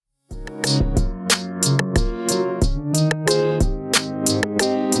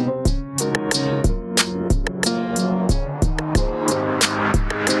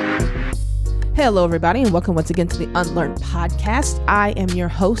Hello, everybody, and welcome once again to the Unlearn podcast. I am your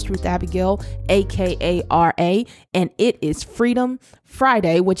host, Ruth Abigail, aka RA, and it is Freedom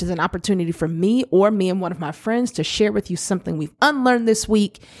Friday, which is an opportunity for me and one of my friends to share with you something we've unlearned this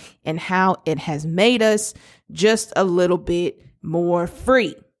week and how it has made us just a little bit more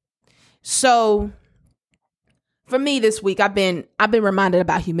free. So for me this week, I've been reminded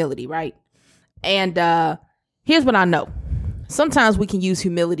about humility, right? And here's what I know. Sometimes we can use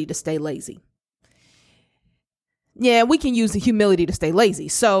humility to stay lazy. Yeah, we can use the humility to stay lazy.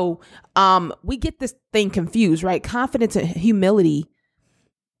 So we get this thing confused, right? Confidence and humility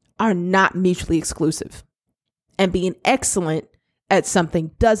are not mutually exclusive. And being excellent at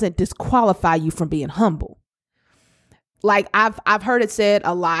something doesn't disqualify you from being humble. Like I've heard it said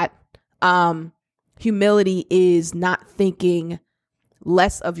a lot. Humility is not thinking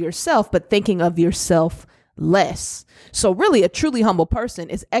less of yourself, but thinking of yourself less. So really, a truly humble person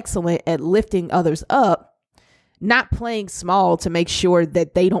is excellent at lifting others up, not playing small to make sure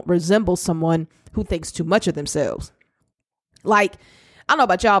that they don't resemble someone who thinks too much of themselves. Like, I don't know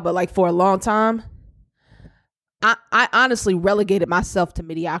about y'all, but like for a long time, I honestly relegated myself to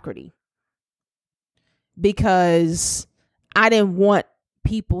mediocrity because I didn't want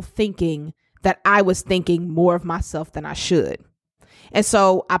people thinking that I was thinking more of myself than I should. And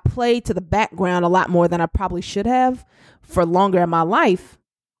so I played to the background a lot more than I probably should have for longer in my life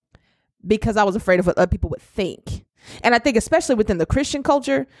because I was afraid of what other people would think. And I think especially within the Christian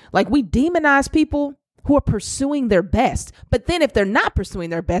culture, like we demonize people who are pursuing their best. But then if they're not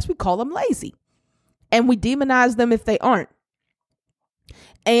pursuing their best, we call them lazy. And we demonize them if they aren't.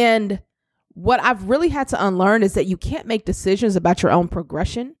 And what I've really had to unlearn is that you can't make decisions about your own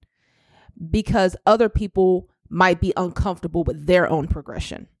progression because other people might be uncomfortable with their own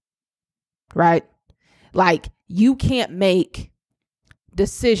progression, right? Like you can't make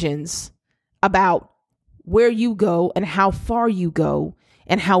decisions about where you go and how far you go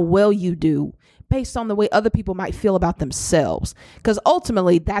and how well you do based on the way other people might feel about themselves. Because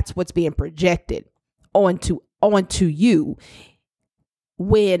ultimately that's what's being projected onto you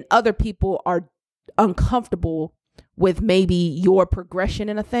when other people are uncomfortable with maybe your progression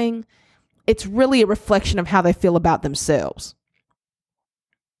in a thing. It's really a reflection of how they feel about themselves.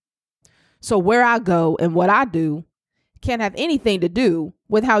 So where I go and what I do can't have anything to do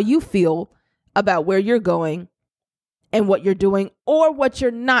with how you feel about where you're going and what you're doing or what you're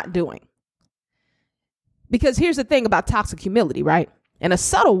not doing. Because here's the thing about toxic humility, right? In a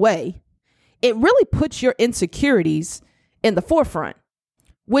subtle way, it really puts your insecurities in the forefront,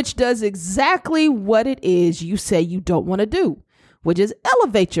 which does exactly what it is you say you don't want to do, which is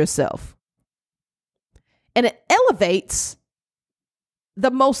elevate yourself. And it elevates the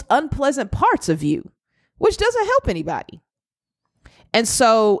most unpleasant parts of you, which doesn't help anybody. And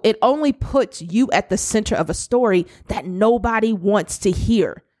so it only puts you at the center of a story that nobody wants to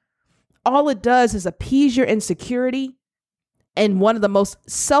hear. All it does is appease your insecurity. And one of the most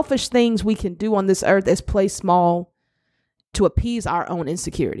selfish things we can do on this earth is play small to appease our own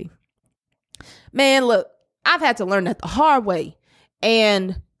insecurity. Man, look, I've had to learn that the hard way.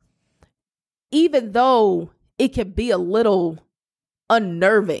 And even though it can be a little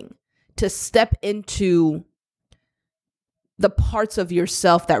unnerving to step into the parts of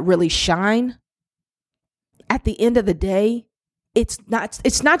yourself that really shine, at the end of the day, it's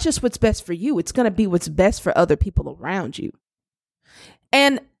not just what's best for you. It's going to be what's best for other people around you.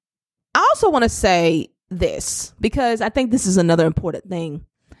 And I also want to say this, because I think this is another important thing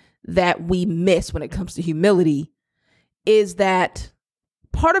that we miss when it comes to humility, is that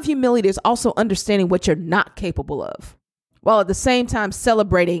part of humility is also understanding what you're not capable of, while at the same time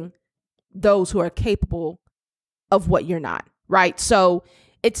celebrating those who are capable of what you're not, right? So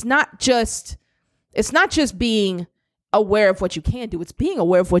it's not just being aware of what you can do. It's being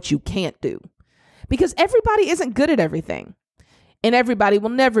aware of what you can't do, because everybody isn't good at everything and everybody will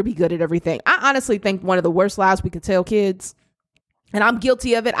never be good at everything. I honestly think one of the worst lies we could tell kids, and I'm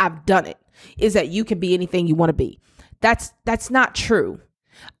guilty of it, I've done it, is that you can be anything you want to be. That's not true.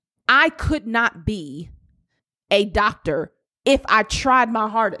 I could not be a doctor if I tried my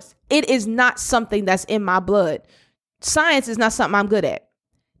hardest. It is not something that's in my blood. Science is not something I'm good at.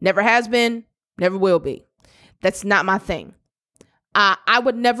 Never has been, never will be. That's not my thing. I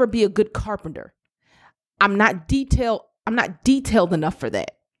would never be a good carpenter. I'm not detailed enough for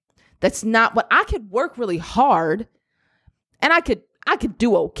that. That's not what I could work really hard and I could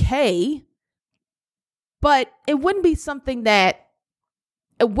do okay, but it would not be something that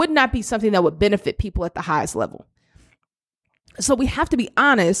would benefit people at the highest level. So we have to be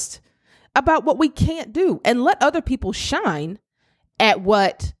honest about what we can't do and let other people shine at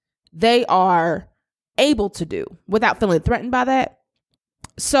what they are able to do without feeling threatened by that.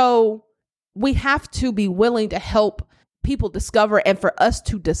 So we have to be willing to help people discover and for us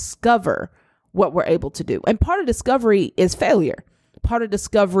to discover what we're able to do. And part of discovery is failure. Part of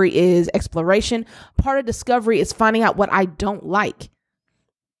discovery is exploration. Part of discovery is finding out what I don't like.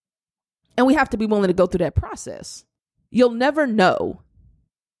 And we have to be willing to go through that process. You'll never know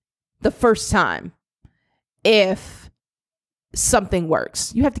the first time if something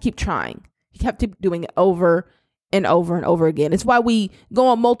works. You have to keep trying. You have to keep doing it over and over and over again. It's why we go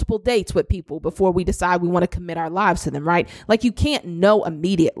on multiple dates with people before we decide we want to commit our lives to them, right? Like you can't know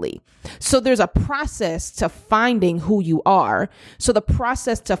immediately. So there's a process to finding who you are. So the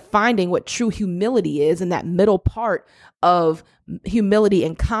process to finding what true humility is, and that middle part of humility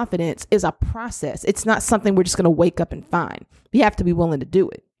and confidence is a process. It's not something we're just going to wake up and find. You have to be willing to do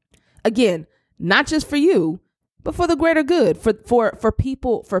it. Again, not just for you, but for the greater good, for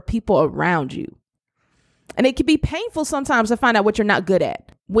people around you. And it can be painful sometimes to find out what you're not good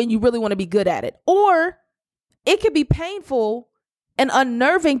at when you really want to be good at it. Or it could be painful and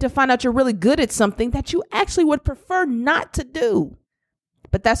unnerving to find out you're really good at something that you actually would prefer not to do.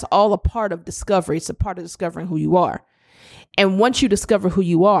 But that's all a part of discovery. It's a part of discovering who you are. And once you discover who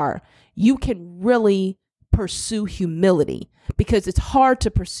you are, you can really pursue humility, because it's hard to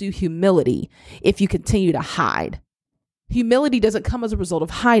pursue humility if you continue to hide. Humility doesn't come as a result of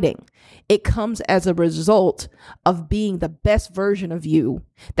hiding. It comes as a result of being the best version of you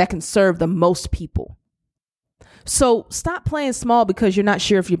that can serve the most people. So stop playing small because you're not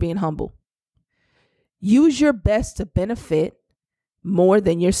sure if you're being humble. Use your best to benefit more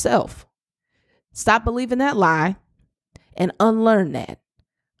than yourself. Stop believing that lie and unlearn that.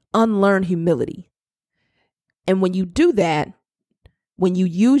 Unlearn humility. And when you do that, when you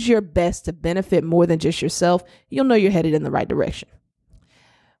use your best to benefit more than just yourself, you'll know you're headed in the right direction.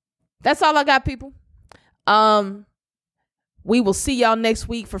 That's all I got, people. We will see y'all next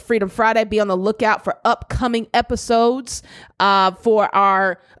week for Freedom Friday. Be on the lookout for upcoming episodes for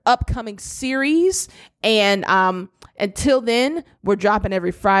our upcoming series. And until then, we're dropping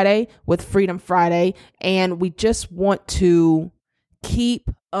every Friday with Freedom Friday. And we just want to keep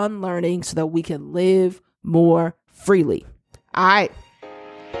unlearning so that we can live more freely. All right.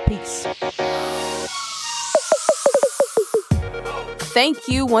 Peace. Thank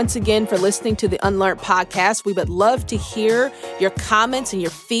you once again for listening to the Unlearned podcast. We would love to hear your comments and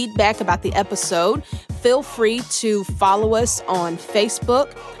your feedback about the episode. Feel free to follow us on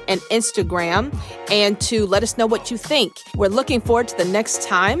Facebook and Instagram and to let us know what you think. We're looking forward to the next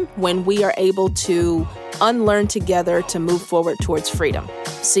time when we are able to unlearn together to move forward towards freedom.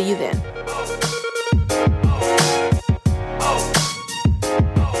 See you then.